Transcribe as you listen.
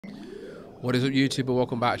What is up, YouTube?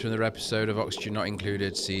 Welcome back to another episode of Oxygen Not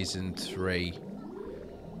Included Season 3.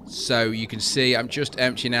 So you can see I'm just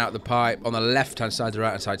emptying out the pipe on the left-hand side. The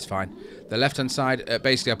right-hand side's fine. The left-hand side,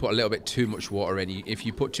 basically I put a little bit too much water in. If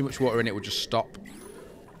you put too much water in, it will just stop.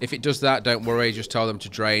 If it does that, don't worry. Just tell them to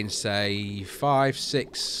drain, say, 5,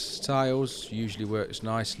 6 tiles. Usually works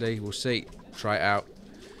nicely. We'll see. Try it out.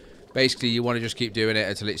 Basically, you want to just keep doing it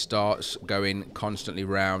until it starts going constantly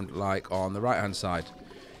round, like on the right-hand side.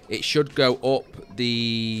 It should go up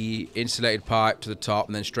the insulated pipe to the top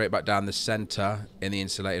and then straight back down the center in the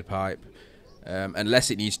insulated pipe.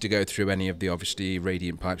 Unless it needs to go through any of the, obviously,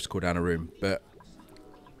 radiant pipes to cool down a room. But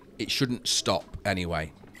it shouldn't stop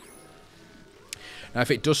anyway. Now,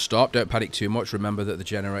 if it does stop, don't panic too much. Remember that the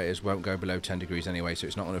generators won't go below 10 degrees anyway, so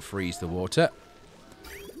it's not going to freeze the water.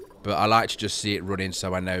 But I like to just see it running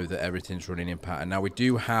so I know that everything's running in pattern. Now, we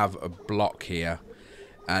do have a block here.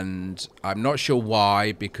 And I'm not sure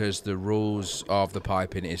why, because the rules of the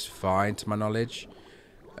piping is fine to my knowledge.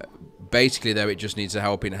 Basically, though, it just needs a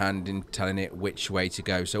helping hand in telling it which way to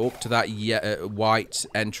go. So up to that white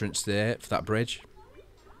entrance there for that bridge,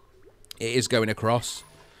 it is going across.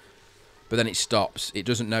 But then it stops. It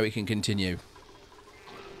doesn't know it can continue.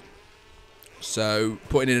 So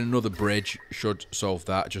putting in another bridge should solve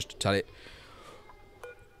that, just to tell it,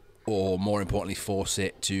 or more importantly, force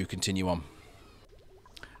it to continue on.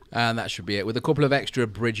 And that should be it. With a couple of extra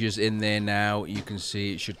bridges in there now, you can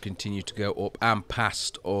see it should continue to go up and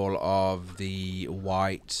past all of the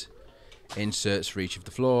white inserts for each of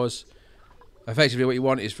the floors. Effectively, what you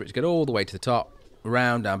want is for it to get all the way to the top,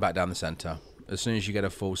 round and back down the center. As soon as you get a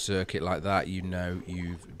full circuit like that, you know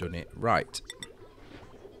you've done it right.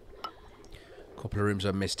 A couple of rooms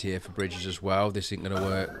I missed here for bridges as well. This isn't going to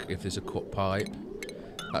work if there's a cut pipe.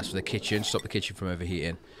 That's for the kitchen. Stop the kitchen from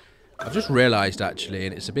overheating. I've just realised, actually,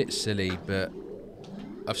 and it's a bit silly, but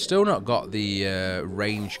I've still not got the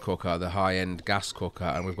range cooker, the high-end gas cooker,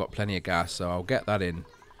 and we've got plenty of gas, so I'll get that in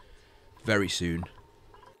very soon.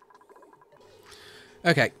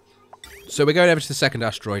 Okay, so we're going over to the second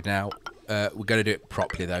asteroid now. We're going to do it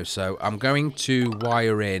properly, though, so I'm going to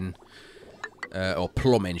wire in, or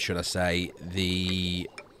plumb in, should I say, the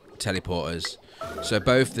teleporters. So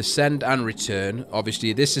both the send and return,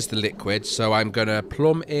 obviously this is the liquid, so I'm going to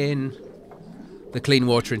plumb in the clean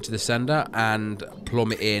water into the sender and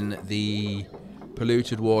plumb in the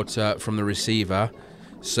polluted water from the receiver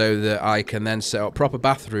so that I can then set up proper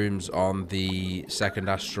bathrooms on the second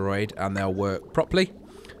asteroid and they'll work properly.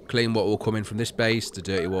 Clean water will come in from this base, the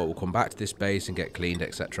dirty water will come back to this base and get cleaned,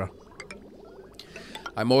 etc.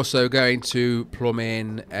 I'm also going to plumb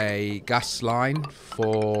in a gas line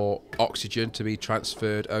for oxygen to be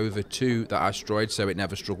transferred over to the asteroid so it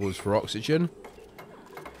never struggles for oxygen.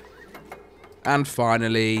 And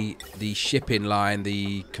finally, the shipping line,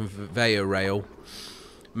 the conveyor rail,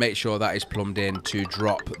 make sure that is plumbed in to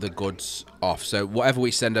drop the goods off. So whatever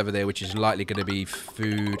we send over there, which is likely going to be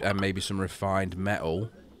food and maybe some refined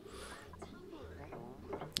metal.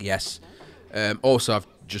 Yes. Also, I've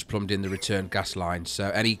just plumbed in the return gas line, so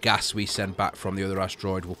any gas we send back from the other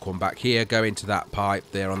asteroid will come back here, go into that pipe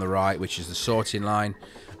there on the right, which is the sorting line,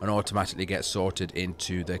 and automatically get sorted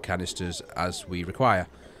into the canisters as we require.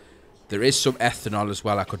 There is some ethanol as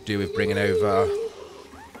well I could do with bringing over,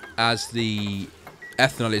 as the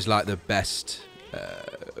ethanol is like the best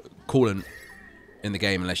coolant in the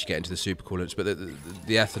game unless you get into the super coolants, but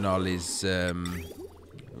the ethanol is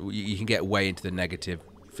you can get way into the negative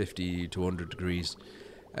 50 to 100 degrees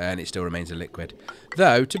and it still remains a liquid.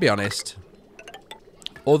 Though, to be honest,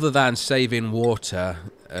 other than saving water,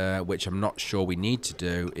 which I'm not sure we need to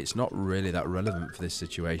do, it's not really that relevant for this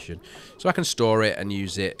situation. So I can store it and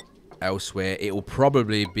use it elsewhere. It will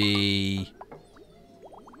probably be...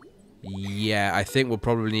 Yeah, I think we'll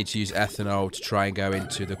probably need to use ethanol to try and go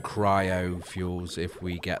into the cryo fuels if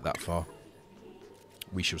we get that far.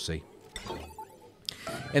 We shall see.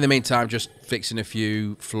 In the meantime, just fixing a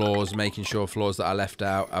few floors, making sure floors that I left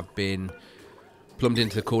out have been plumbed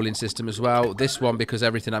into the cooling system as well. This one, because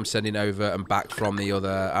everything I'm sending over and back from the other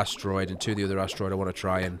asteroid and to the other asteroid, I want to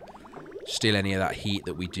try and steal any of that heat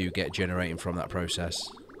that we do get generating from that process.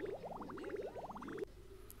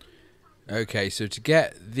 Okay, so to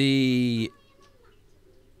get the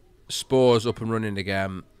spores up and running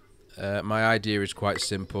again, my idea is quite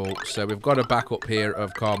simple. So we've got a backup here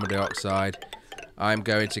of carbon dioxide. I'm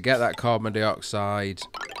going to get that carbon dioxide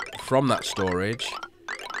from that storage,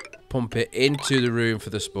 pump it into the room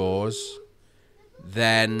for the spores,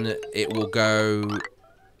 then it will go...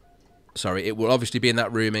 Sorry, it will obviously be in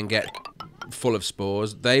that room and get full of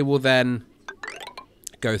spores. They will then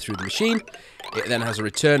go through the machine. It then has a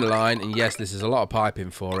return line, and yes, this is a lot of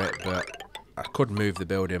piping for it, but I could move the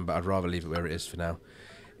building, but I'd rather leave it where it is for now.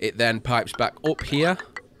 It then pipes back up here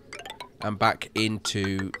and back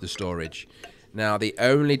into the storage. Now, the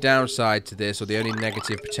only downside to this, or the only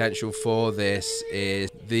negative potential for this, is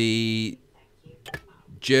the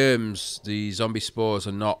germs, the zombie spores,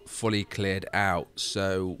 are not fully cleared out,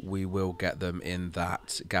 so we will get them in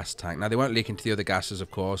that gas tank. Now, they won't leak into the other gases,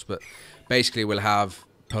 of course, but basically we'll have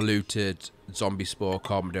polluted zombie spore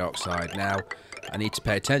carbon dioxide. Now, I need to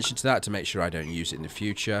pay attention to that to make sure I don't use it in the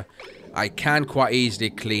future. I can quite easily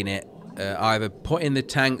clean it. Either putting the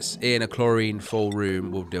tanks in a chlorine-full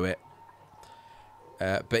room will do it.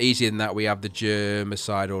 But easier than that, we have the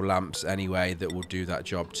germicidal lamps anyway that will do that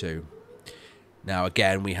job too. Now,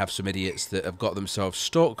 again, we have some idiots that have got themselves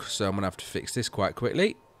stuck, so I'm going to have to fix this quite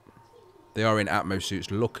quickly. They are in Atmo suits,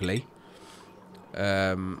 luckily.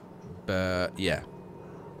 But, yeah.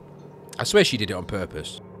 I swear she did it on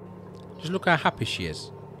purpose. Just look how happy she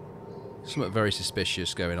is. Something very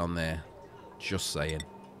suspicious going on there. Just saying.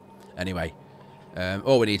 Anyway,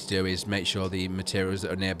 all we need to do is make sure the materials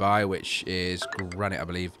that are nearby, which is granite, I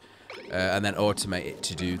believe, and then automate it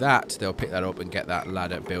to do that. They'll pick that up and get that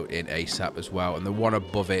ladder built in ASAP as well. And the one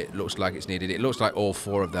above it looks like it's needed. It looks like all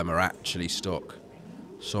 4 of them are actually stuck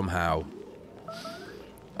somehow.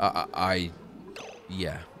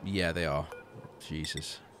 Yeah, they are.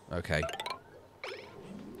 Jesus. Okay.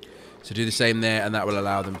 So do the same there, and that will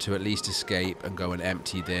allow them to at least escape and go and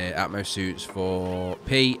empty their Atmo suits for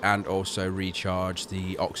P, and also recharge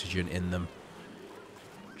the oxygen in them.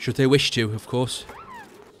 Should they wish to, of course.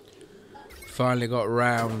 Finally got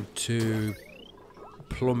round to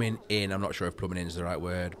plumbing in. I'm not sure if plumbing in is the right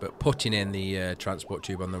word, but putting in the transport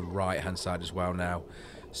tube on the right-hand side as well now.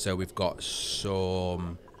 So we've got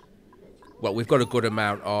some... Well, we've got a good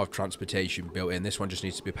amount of transportation built in. This one just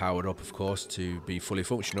needs to be powered up, of course, to be fully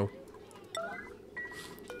functional.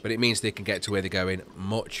 But it means they can get to where they're going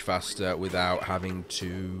much faster without having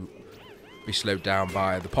to be slowed down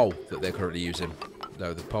by the pole that they're currently using.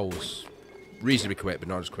 Though the pole's reasonably quick, but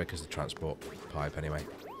not as quick as the transport pipe anyway.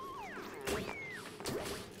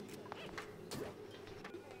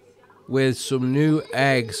 With some new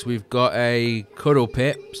eggs, we've got a cuddle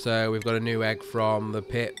pip. So we've got a new egg from the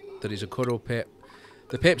pip that is a cuddle pip.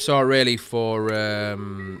 The pips are really for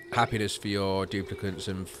happiness for your duplicates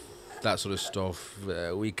and that sort of stuff.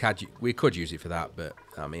 We could use it for that, but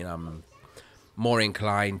I mean, I'm more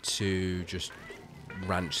inclined to just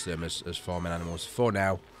ranch them as farming animals for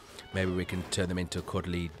now. Maybe we can turn them into a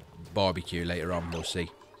cuddly barbecue later on, we'll see.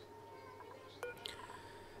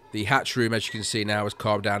 The hatch room, as you can see now, has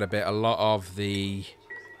calmed down a bit. A lot of the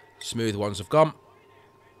smooth ones have gone,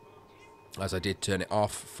 as I did turn it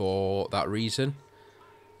off for that reason.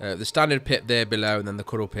 The standard pip there below, and then the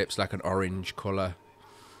cuddle pip's like an orange colour.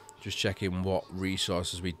 Just checking what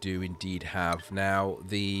resources we do indeed have. Now,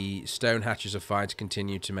 the stone hatches are fine to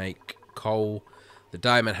continue to make coal. The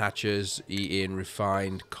diamond hatches eat in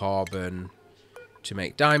refined carbon to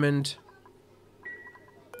make diamond.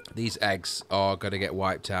 These eggs are going to get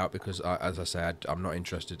wiped out because, as I said, I'm not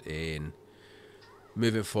interested in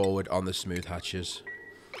moving forward on the smooth hatches.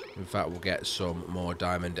 In fact, we'll get some more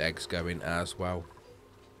diamond eggs going as well.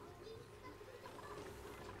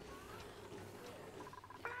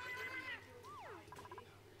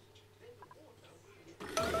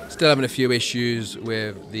 Still having a few issues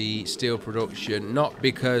with the steel production, not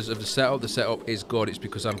because of the setup. The setup is good. It's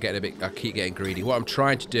because I keep getting greedy. What I'm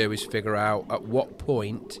trying to do is figure out at what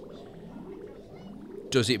point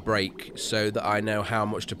does it break, so that I know how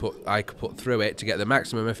much I could put through it to get the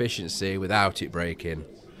maximum efficiency without it breaking.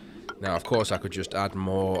 Now, of course, I could just add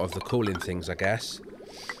more of the cooling things, I guess,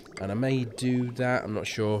 and I may do that. I'm not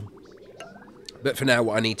sure, but for now,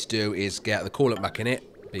 what I need to do is get the coolant back in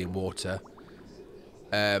it, being water.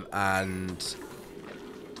 And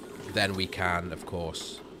then we can, of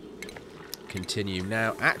course, continue.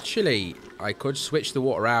 Now, actually, I could switch the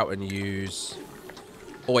water out and use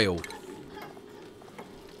oil,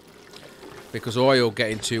 because oil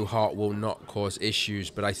getting too hot will not cause issues,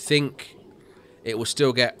 but I think it will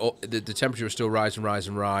still get the temperature will still rise and rise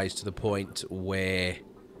and rise to the point where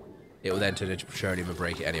it will then turn into petroleum and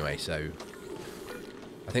break it anyway. So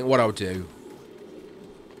I think what I'll do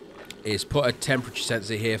is put a temperature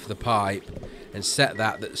sensor here for the pipe and set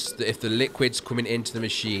that if the liquid's coming into the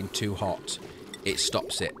machine too hot, it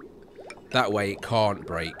stops it. That way it can't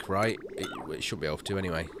break, right? It should be able to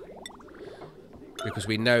anyway, because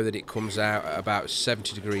we know that it comes out at about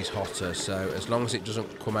 70 degrees hotter. So as long as it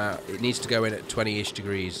doesn't come out, it needs to go in at 20-ish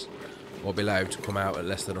degrees or below to come out at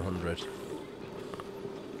less than 100.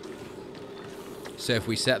 So if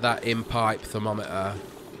we set that in pipe thermometer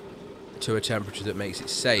to a temperature that makes it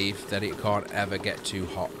safe, then it can't ever get too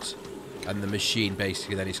hot. And the machine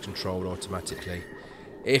basically then is controlled automatically.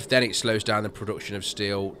 If then it slows down the production of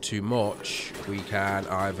steel too much, we can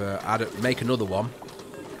either make another one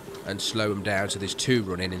and slow them down so there's 2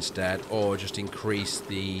 running instead, or just increase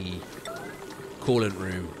the coolant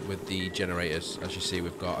room with the generators. As you see,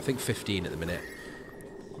 we've got, I think, 15 at the minute.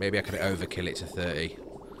 Maybe I could overkill it to 30.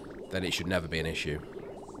 Then it should never be an issue.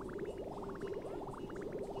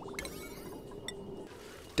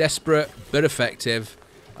 Desperate but effective.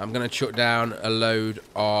 I'm going to chuck down a load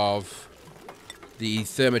of the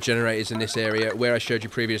thermogenerators in this area. Where I showed you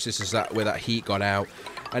previous, this is where that heat got out.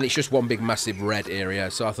 And it's just one big massive red area.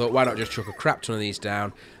 So I thought, why not just chuck a crap ton of these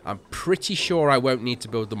down? I'm pretty sure I won't need to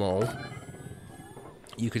build them all.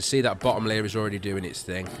 You can see that bottom layer is already doing its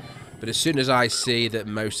thing. But as soon as I see that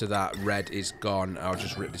most of that red is gone, I'll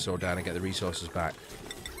just rip this all down and get the resources back.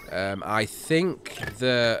 I think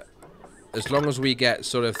that as long as we get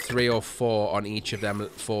sort of 3 or 4 on each of them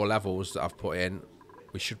 4 levels that I've put in,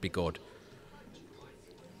 we should be good.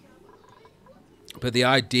 But the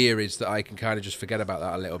idea is that I can kind of just forget about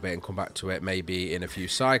that a little bit and come back to it maybe in a few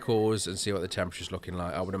cycles and see what the temperature's looking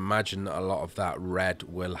like. I would imagine that a lot of that red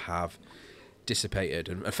will have dissipated,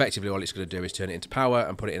 and effectively all it's going to do is turn it into power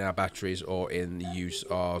and put it in our batteries or in the use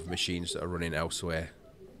of machines that are running elsewhere.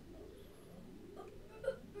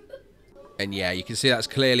 And yeah, you can see that's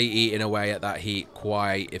clearly eating away at that heat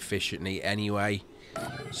quite efficiently anyway.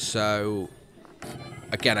 So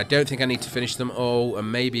again, I don't think I need to finish them all,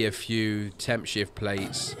 and maybe a few temp shift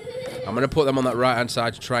plates. I'm going to put them on that right hand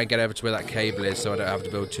side to try and get over to where that cable is so I don't have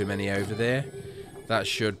to build too many over there. That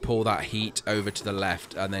should pull that heat over to the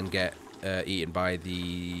left and then get eaten by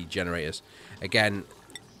the generators. Again,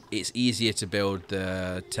 it's easier to build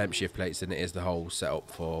the temp shift plates than it is the whole setup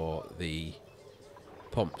for the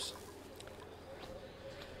pumps.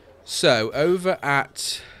 So over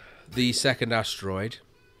at the second asteroid,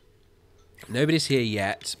 nobody's here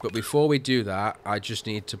yet, but before we do that, I just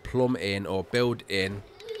need to plumb in or build in.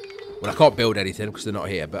 Well, I can't build anything because they're not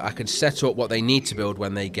here, but I can set up what they need to build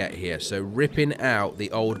when they get here. So ripping out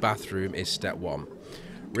the old bathroom is step 1.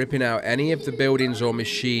 Ripping out any of the buildings or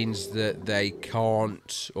machines that they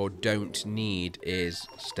can't or don't need is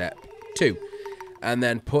step 2. And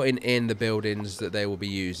then putting in the buildings that they will be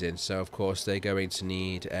using. So, of course, they're going to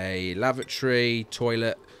need a lavatory,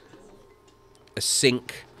 toilet, a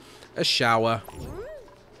sink, a shower.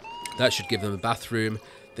 That should give them a bathroom.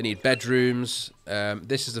 They need bedrooms.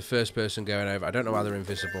 This is the first person going over. I don't know why they're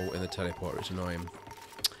invisible in the teleporter. It's annoying.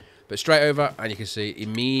 But straight over, and you can see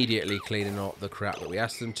immediately cleaning up the crap that we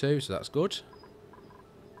asked them to, so that's good.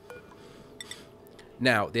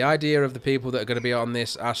 Now, the idea of the people that are going to be on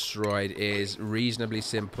this asteroid is reasonably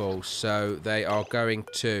simple. So they are going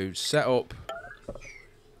to set up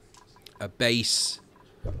a base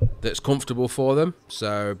that's comfortable for them.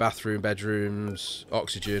 So bathroom, bedrooms,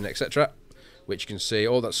 oxygen, etc. Which you can see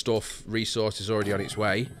all that stuff, resources already on its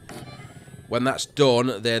way. When that's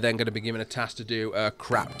done, they're then going to be given a task to do a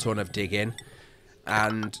crap ton of digging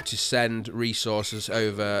and to send resources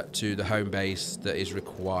over to the home base that is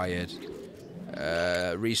required.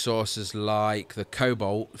 Resources like the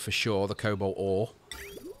cobalt, for sure, the cobalt ore,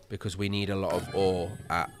 because we need a lot of ore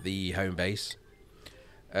at the home base.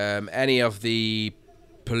 Any of the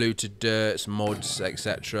polluted dirts, muds,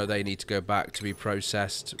 etc., they need to go back to be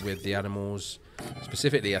processed with the animals.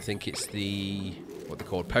 Specifically, I think it's the, what they're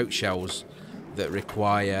called, poach shells that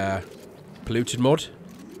require polluted mud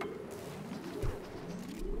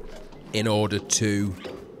in order to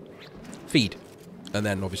feed. And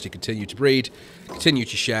then obviously continue to breed, continue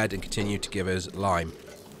to shed, and continue to give us lime.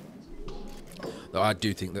 Though I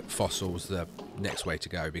do think that fossil's the next way to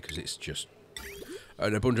go, because it's just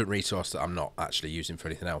an abundant resource that I'm not actually using for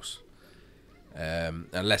anything else.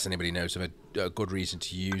 Unless anybody knows of a good reason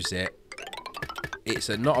to use it. It's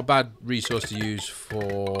not a bad resource to use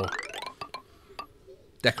for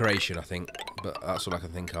decoration, I think, but that's all I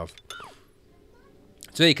can think of.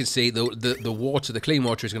 So you can see the water, the clean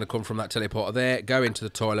water is going to come from that teleporter there, go into the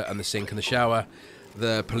toilet and the sink and the shower.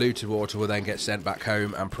 The polluted water will then get sent back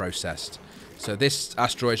home and processed. So this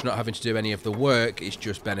asteroid's not having to do any of the work, it's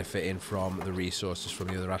just benefiting from the resources from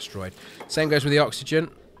the other asteroid. Same goes with the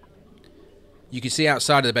oxygen. You can see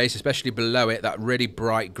outside of the base, especially below it, that really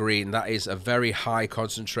bright green. That is a very high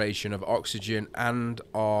concentration of oxygen and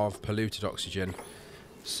of polluted oxygen.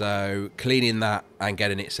 So cleaning that and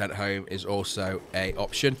getting it sent home is also an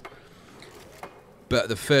option. But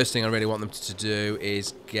the first thing I really want them to do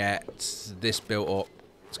is get this built up.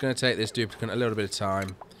 It's going to take this duplicate a little bit of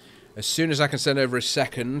time. As soon as I can send over a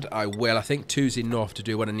second, I will. I think 2's enough to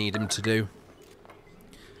do what I need them to do.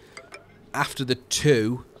 after the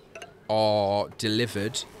 2 are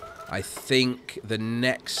delivered, I think the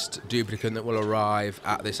next duplicate that will arrive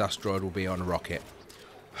at this asteroid will be on a rocket.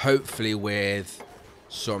 Hopefully with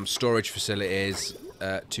some storage facilities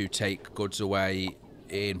to take goods away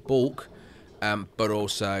in bulk, but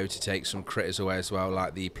also to take some critters away as well,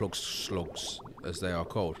 like the plug slugs, as they are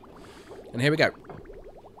called. And here we go.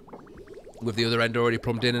 With the other end already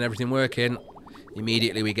plumbed in and everything working,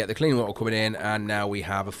 immediately we get the clean water coming in, and now we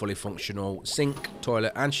have a fully functional sink,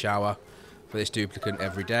 toilet and shower for this duplicate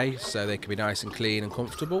every day, so they can be nice and clean and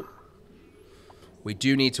comfortable. We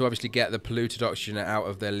do need to obviously get the polluted oxygen out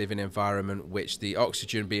of their living environment, which the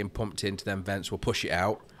oxygen being pumped into them vents will push it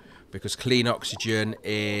out, because clean oxygen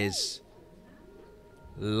is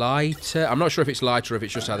lighter. I'm not sure if it's lighter or if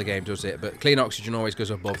it's just how the game does it, but clean oxygen always goes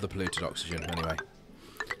above the polluted oxygen anyway.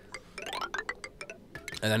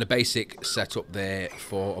 And then a basic setup there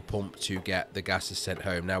for a pump to get the gases sent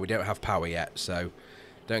home. Now, we don't have power yet, so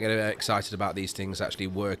don't get excited about these things actually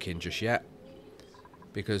working just yet,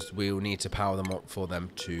 because we'll need to power them up for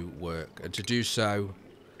them to work. And to do so,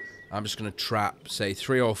 I'm just going to trap, say,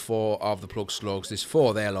 3 or 4 of the plug slugs. There's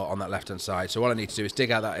 4 there on that left-hand side. So all I need to do is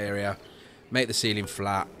dig out that area, make the ceiling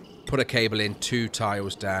flat, put a cable in 2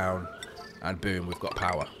 tiles down, and boom, we've got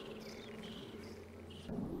power.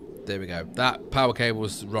 There we go. That power cable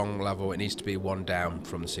was the wrong level. It needs to be 1 down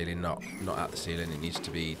from the ceiling, not at the ceiling. It needs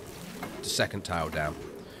to be the 2nd tile down.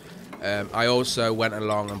 I also went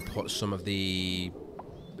along and put some of the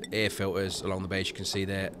air filters along the base. You can see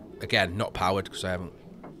there. Again, not powered because I haven't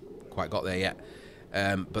quite got there yet.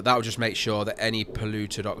 But that will just make sure that any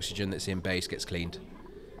polluted oxygen that's in base gets cleaned.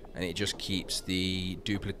 And it just keeps the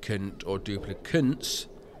duplicant or duplicants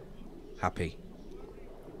happy.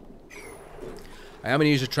 I am going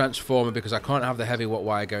to use a transformer because I can't have the heavy watt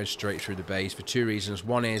wire going straight through the base for 2 reasons.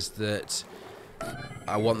 One is that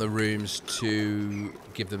I want the rooms to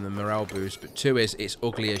give them the morale boost, but 2 is it's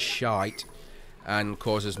ugly as shite and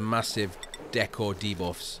causes massive decor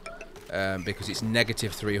debuffs because it's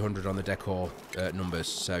negative 300 on the decor numbers,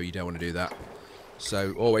 so you don't want to do that.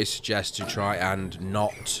 So always suggest to try and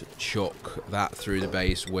not chuck that through the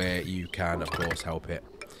base where you can, of course, help it.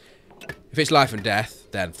 If it's life and death,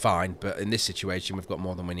 then fine, but in this situation we've got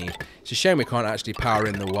more than we need. It's a shame we can't actually power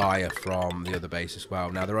in the wire from the other base as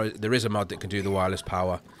well. Now there is a mod that can do the wireless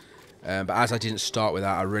power, but as I didn't start with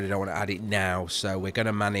that, I really don't want to add it now, so we're going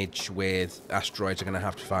to manage with Asteroids. Are going to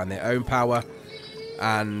have to find their own power,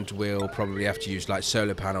 and we'll probably have to use like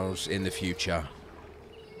solar panels in the future.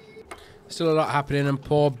 Still a lot happening, and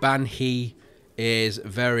poor Ban-He is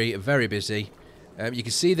very, very busy. You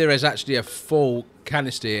can see there is actually a full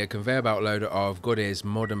canister, conveyor belt loader of goodies,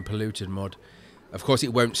 mud and polluted mud. Of course,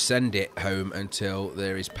 it won't send it home until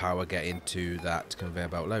there is power getting to that conveyor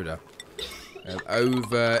belt loader.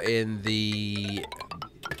 Over in the...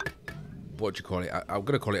 what do you call it? I'm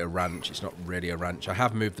going to call it a ranch. It's not really a ranch. I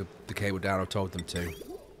have moved the cable down. I've told them to.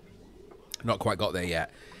 Not quite got there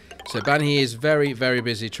yet. So Ban-He is very, very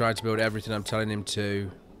busy trying to build everything I'm telling him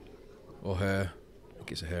to. Or her. I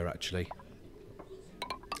think it's a her, actually.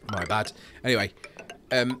 My bad. Anyway,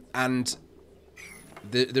 and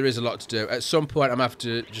there is a lot to do. At some point, I'm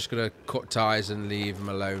just going to cut ties and leave them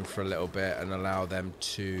alone for a little bit and allow them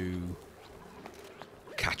to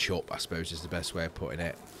catch up, I suppose is the best way of putting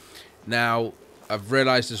it. Now, I've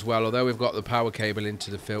realised as well, although we've got the power cable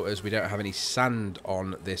into the filters, we don't have any sand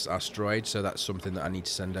on this asteroid, so that's something that I need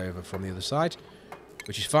to send over from the other side,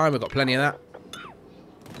 which is fine. We've got plenty of that.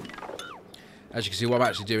 As you can see, what I'm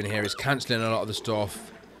actually doing here is cancelling a lot of the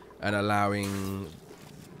stuff and allowing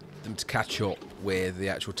them to catch up with the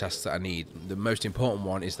actual tasks that I need. The most important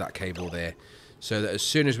one is that cable there, so that as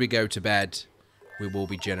soon as we go to bed, we will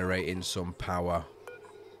be generating some power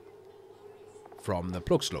from the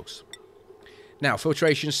plug slugs. Now,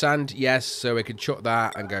 filtration sand, yes, so we can chuck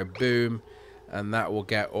that and go boom, and that will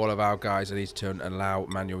get all of our guys. I need to turn allow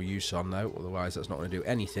manual use on though, otherwise that's not going to do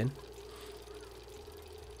anything.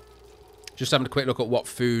 Just having a quick look at what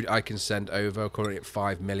food I can send over. Currently at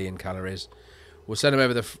 5 million calories. We'll send them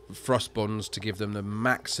over the frost buns to give them the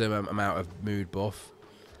maximum amount of mood buff.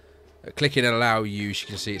 Clicking allow use, you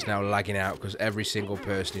can see it's now lagging out because every single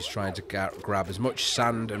person is trying to grab as much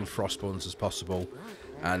sand and frost buns as possible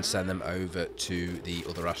and send them over to the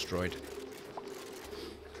other asteroid.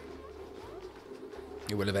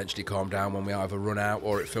 It will eventually calm down when we either run out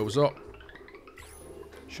or it fills up.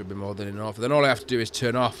 Should be more than enough. Then all I have to do is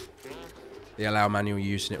turn off the allow manual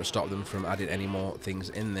use and it will stop them from adding any more things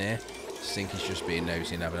in there. Sink is just being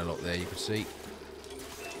nosy and having a look there, you can see.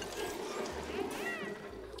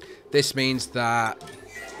 This means that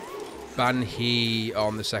Ban-He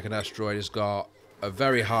on the second asteroid has got a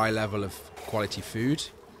very high level of quality food.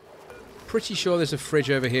 Pretty sure there's a fridge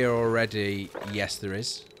over here already. Yes, there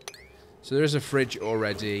is. So there is a fridge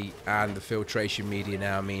already, and the filtration media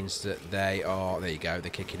now means that they are, there you go,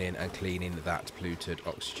 they're kicking in and cleaning that polluted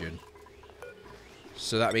oxygen.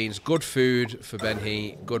 So that means good food for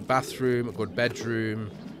𝐵𝐻𝐻, good bathroom, good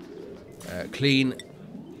bedroom, clean,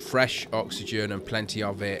 fresh oxygen and plenty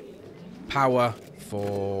of it, power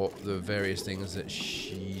for the various things that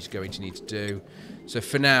she's going to need to do. So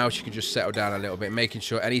for now, she can just settle down a little bit, making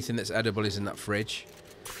sure anything that's edible is in that fridge.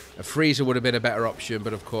 A freezer would have been a better option,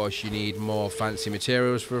 but of course you need more fancy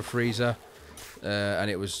materials for a freezer. And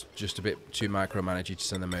it was just a bit too micromanagey to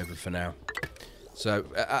send them over for now. So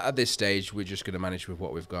at this stage, we're just going to manage with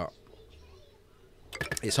what we've got.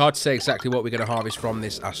 It's hard to say exactly what we're going to harvest from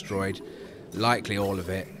this asteroid. Likely all of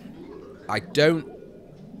it.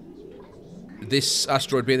 This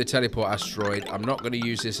asteroid being the teleport asteroid, I'm not going to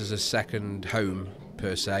use this as a second home,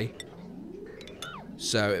 per se.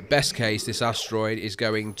 So, at best case, this asteroid is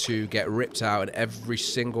going to get ripped out and every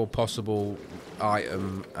single possible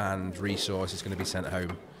item and resource is going to be sent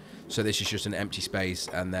home. So this is just an empty space,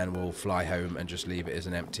 and then we'll fly home and just leave it as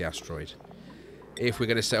an empty asteroid. If we're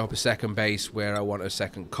going to set up a second base where I want a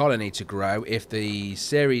second colony to grow, if the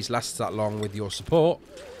series lasts that long with your support,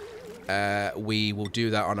 we will do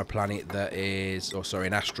that on a planet that is, or sorry,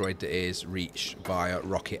 an asteroid that is reached via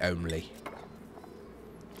rocket only.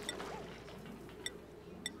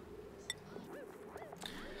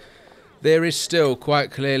 There is still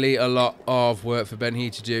quite clearly a lot of work for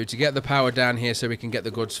𝐵𝐻𝐻 to do to get the power down here so we can get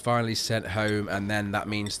the goods finally sent home, and then that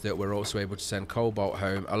means that we're also able to send cobalt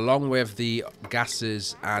home, along with the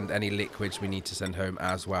gases and any liquids we need to send home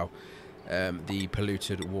as well. The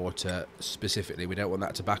polluted water specifically, we don't want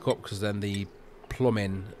that to back up because then the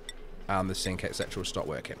plumbing and the sink, etc. will stop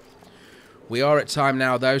working. We are at time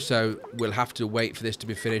now though, so we'll have to wait for this to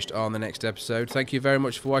be finished on the next episode. Thank you very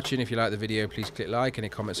much for watching. If you like the video, please click like. Any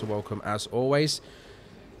comments are welcome as always.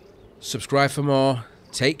 Subscribe for more.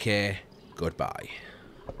 Take care. Goodbye.